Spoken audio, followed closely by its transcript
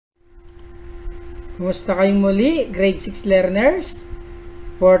Kumusta kayong muli, grade 6 learners?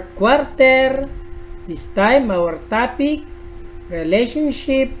 Fourth quarter. This time our topic,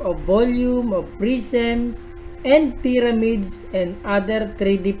 relationship of volume of prisms and pyramids and other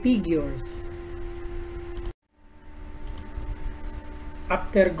 3D figures.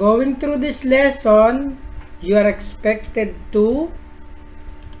 After going through this lesson, you are expected to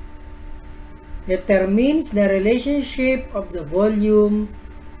determine the relationship of the volume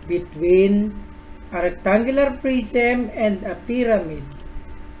between a rectangular prism and a pyramid,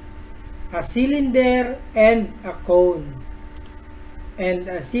 a cylinder and a cone, and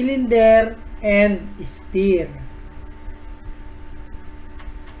a cylinder and sphere.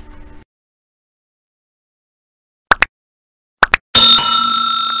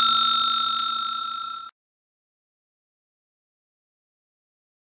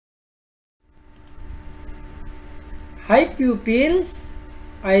 Hi pupils!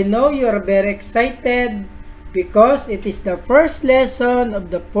 I know you are very excited because it is the first lesson of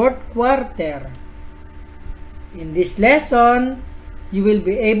the fourth quarter. In this lesson, you will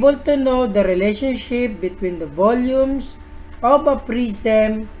be able to know the relationship between the volumes of a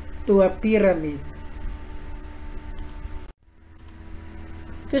prism to a pyramid.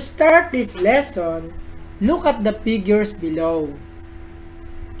 To start this lesson, look at the figures below.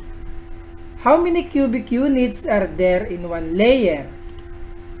 How many cubic units are there in one layer?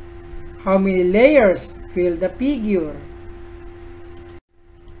 How many layers fill the figure?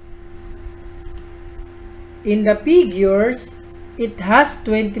 In the figures, it has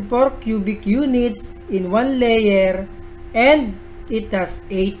 24 cubic units in one layer and it has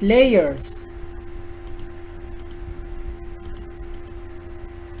 8 layers.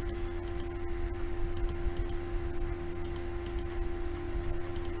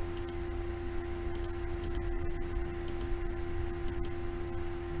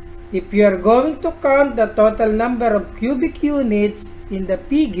 If you are going to count the total number of cubic units in the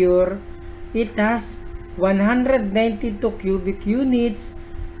figure, it has 192 cubic units,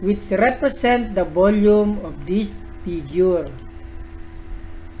 which represent the volume of this figure.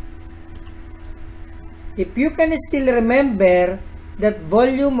 If you can still remember that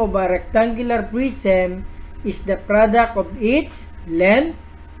volume of a rectangular prism is the product of its length,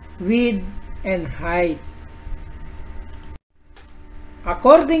 width, and height.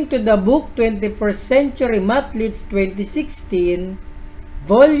 According to the book 21st Century Mathletes 2016,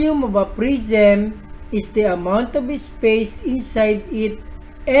 volume of a prism is the amount of space inside it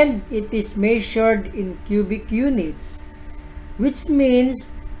and it is measured in cubic units, which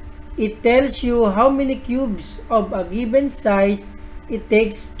means it tells you how many cubes of a given size it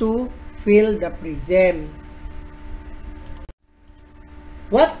takes to fill the prism.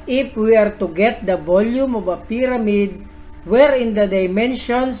 What if we are to get the volume of a pyramid wherein the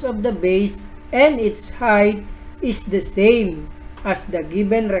dimensions of the base and its height is the same as the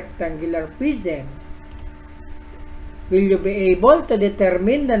given rectangular prism? Will you be able to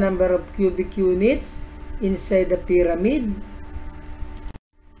determine the number of cubic units inside the pyramid?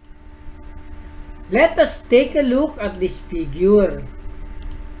 Let us take a look at this figure.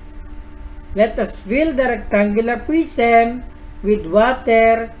 Let us fill the rectangular prism with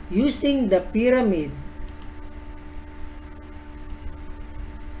water using the pyramid.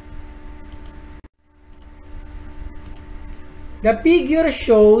 The figure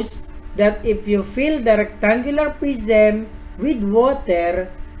shows that if you fill the rectangular prism with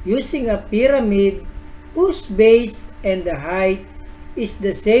water using a pyramid whose base and the height is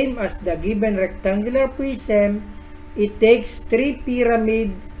the same as the given rectangular prism, it takes 3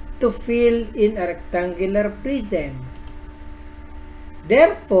 pyramids to fill in a rectangular prism.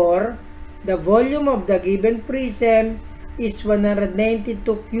 Therefore, the volume of the given prism is 192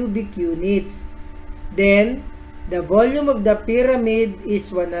 cubic units. Then, the volume of the pyramid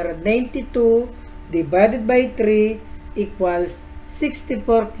is 192 divided by 3 equals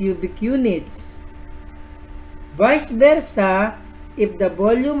 64 cubic units. Vice versa, if the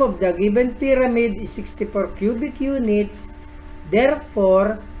volume of the given pyramid is 64 cubic units,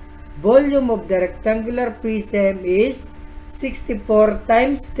 therefore, volume of the rectangular prism is 64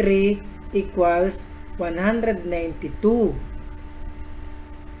 times 3 equals 192.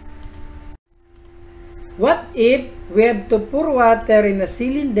 What if we have to pour water in a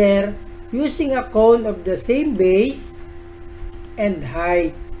cylinder using a cone of the same base and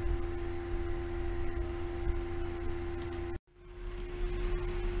height?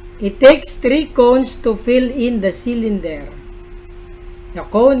 It takes 3 cones to fill in the cylinder. The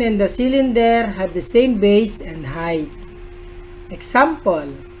cone and the cylinder have the same base and height.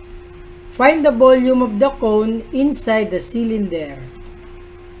 Example, find the volume of the cone inside the cylinder.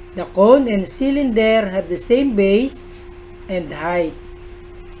 The cone and cylinder have the same base and height.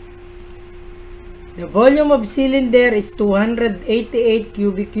 The volume of cylinder is 288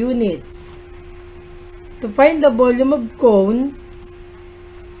 cubic units. To find the volume of cone,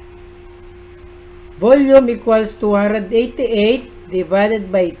 volume equals 288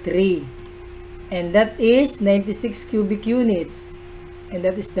 divided by 3. And that is 96 cubic units. And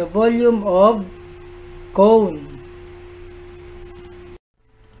that is the volume of cone.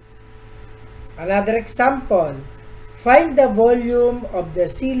 Another example. Find the volume of the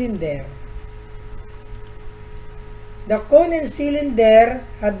cylinder. The cone and cylinder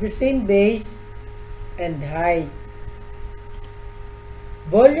have the same base and height.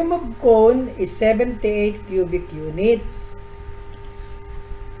 Volume of cone is 78 cubic units.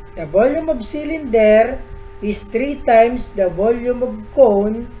 The volume of cylinder is 3 times the volume of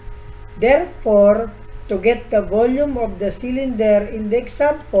cone. Therefore, to get the volume of the cylinder in the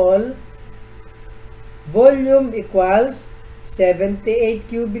example, volume equals 78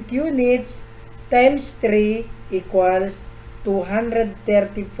 cubic units times 3 equals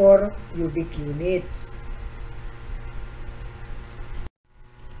 234 cubic units.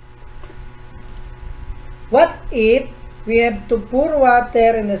 What if we have to pour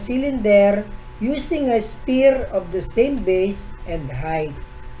water in a cylinder using a sphere of the same base and height?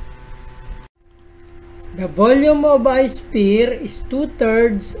 The volume of a sphere is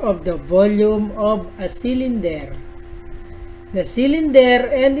 2/3 of the volume of a cylinder. The cylinder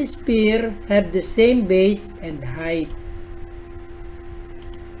and the sphere have the same base and height.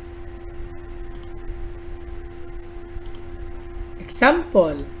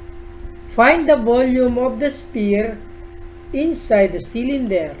 Example, find the volume of the sphere inside the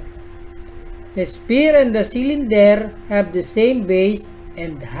cylinder. The sphere and the cylinder have the same base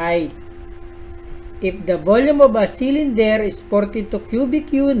and height. If the volume of a cylinder is 42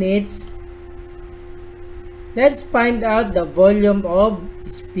 cubic units, let's find out the volume of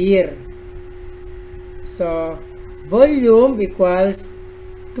sphere. So, volume equals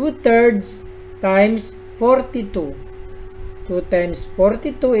 2/3 times 42. 2 times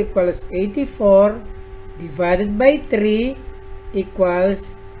 42 equals 84 divided by 3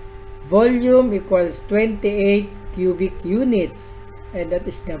 equals volume equals 28 cubic units. And that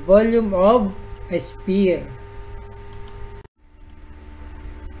is the volume of a sphere.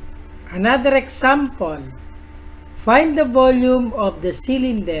 Another example. Find the volume of the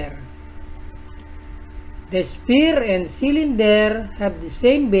cylinder. The sphere and cylinder have the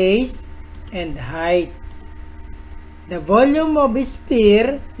same base and height. The volume of a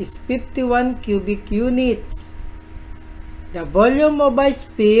sphere is 51 cubic units. The volume of a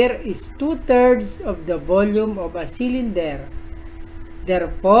sphere is 2/3 of the volume of a cylinder.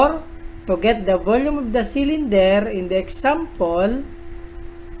 Therefore, to get the volume of the cylinder in the example,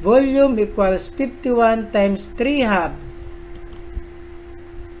 volume equals 51 times 3/2.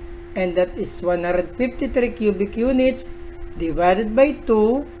 And that is 153 cubic units divided by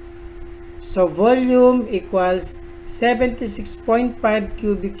 2. So volume equals 76.5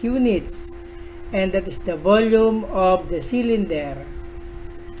 cubic units. And that is the volume of the cylinder.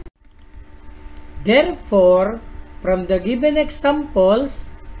 Therefore, from the given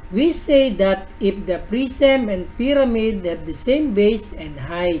examples, we say that if the prism and pyramid have the same base and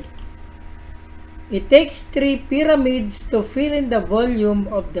height, it takes 3 pyramids to fill in the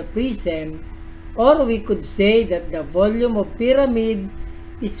volume of the prism, or we could say that the volume of pyramid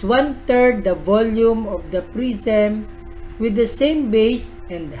is 1/3 the volume of the prism with the same base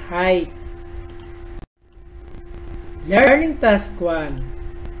and height. Learning Task 1.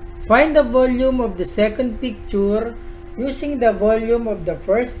 Find the volume of the second picture using the volume of the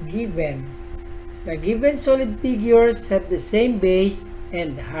first given. The given solid figures have the same base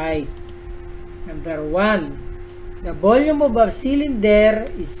and height. Number 1. The volume of a cylinder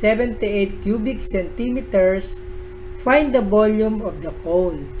is 78 cubic centimeters. Find the volume of the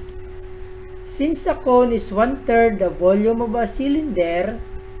cone. Since a cone is 1/3 the volume of a cylinder,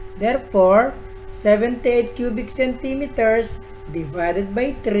 therefore 78 cubic centimeters divided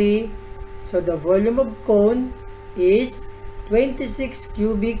by 3, so the volume of cone is 26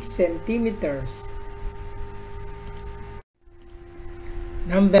 cubic centimeters.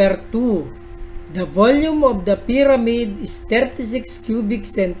 Number 2. The volume of the pyramid is 36 cubic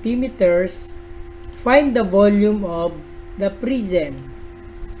centimeters. Find the volume of the prism.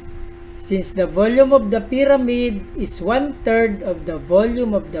 Since the volume of the pyramid is 1/3 of the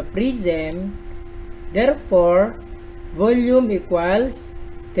volume of the prism, therefore, volume equals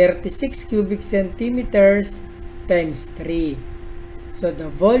 36 cubic centimeters times 3. So the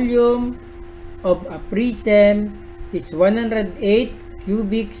volume of a prism is 108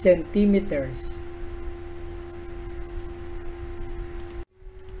 cubic centimeters.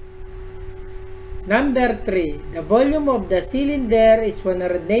 Number 3. The volume of the cylinder is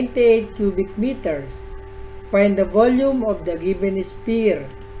 198 cubic meters. Find the volume of the given sphere.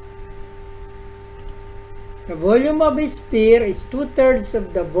 The volume of a sphere is 2/3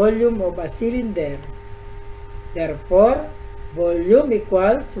 of the volume of a cylinder. Therefore, volume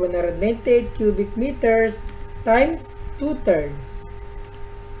equals 198 cubic meters times 2/3.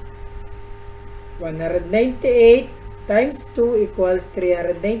 198 times 2 equals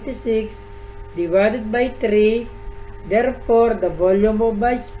 396 divided by 3. Therefore, the volume of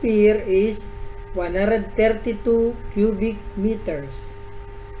a sphere is 132 cubic meters.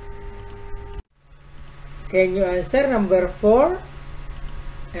 Can you answer number 4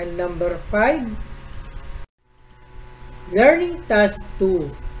 and number 5? Learning task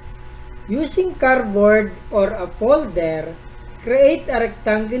 2. Using cardboard or a folder, create a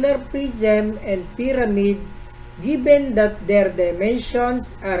rectangular prism and pyramid given that their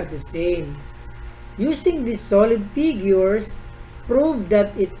dimensions are the same. Using these solid figures, prove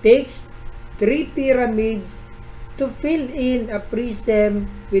that it takes 3 pyramids to fill in a prism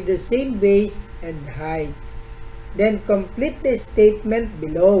with the same base and height. Then complete the statement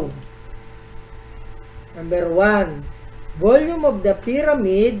below. Number 1. Volume of the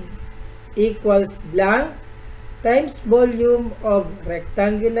pyramid equals blank times volume of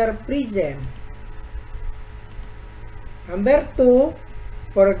rectangular prism. Number 2.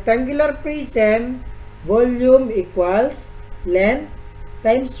 For rectangular prism, volume equals length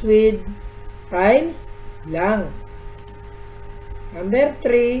times width times length. Number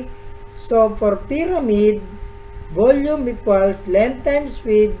 3. So for pyramid, volume equals length times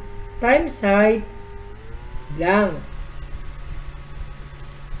width times height length.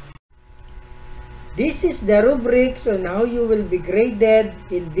 This is the rubrics on how you will be graded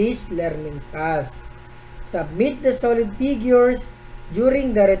in this learning task. Submit the solid figures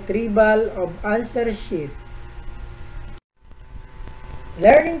during the retrieval of answer sheet.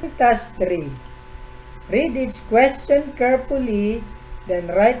 Learning task 3. Read each question carefully,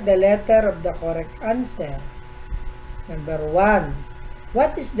 then write the letter of the correct answer. Number 1.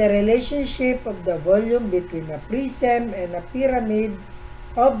 What is the relationship of the volume between a prism and a pyramid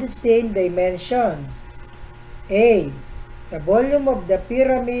of the same dimensions? A. The volume of the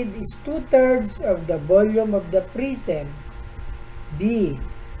pyramid is 2/3 of the volume of the prism. B.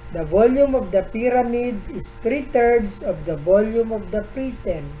 The volume of the pyramid is 3/3 of the volume of the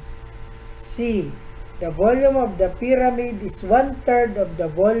prism. C. The volume of the pyramid is 1/3 of the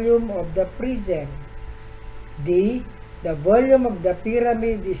volume of the prism. D. The volume of the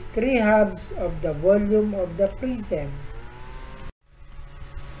pyramid is 3/2 of the volume of the prism.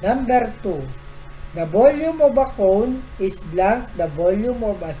 Number 2. The volume of a cone is blank the volume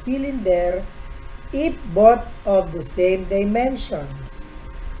of a cylinder if both of the same dimensions.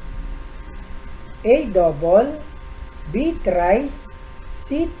 A. Double, B. Thrice,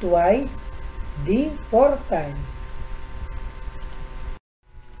 C. Twice, D. 4 times.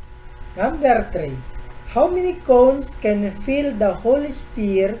 Number 3. How many cones can fill the whole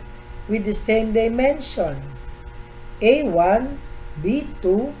sphere with the same dimension? A. 1, B.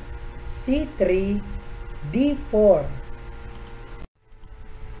 2, C. 3, D. 4.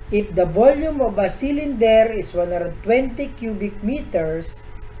 If the volume of a cylinder is 120 cubic meters,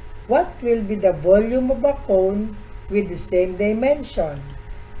 what will be the volume of a cone with the same dimension?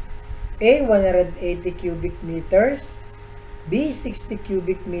 A. 180 cubic meters, B. 60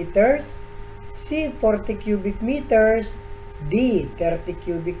 cubic meters, C. 40 cubic meters, D. 30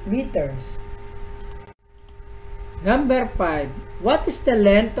 cubic meters. Number 5. What is the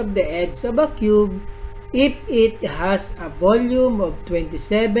length of the edge of a cube if it has a volume of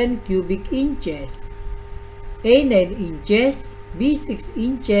 27 cubic inches? A. 9 inches, B. 6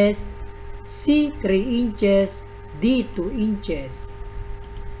 inches, C. 3 inches, D. 2 inches.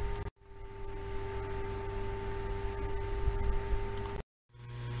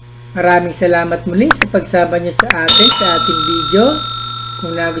 Maraming salamat muli sa pagsama nyo sa atin sa ating video.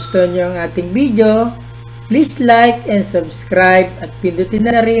 Kung nagustuhan nyo ang ating video, please like and subscribe at pindutin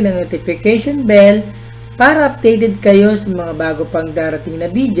na rin ang notification bell para updated kayo sa mga bago pang darating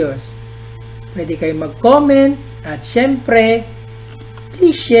na videos. Pwede kayo mag-comment at syempre,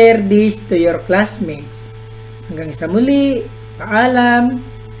 please share this to your classmates. Hanggang sa muli, paalam!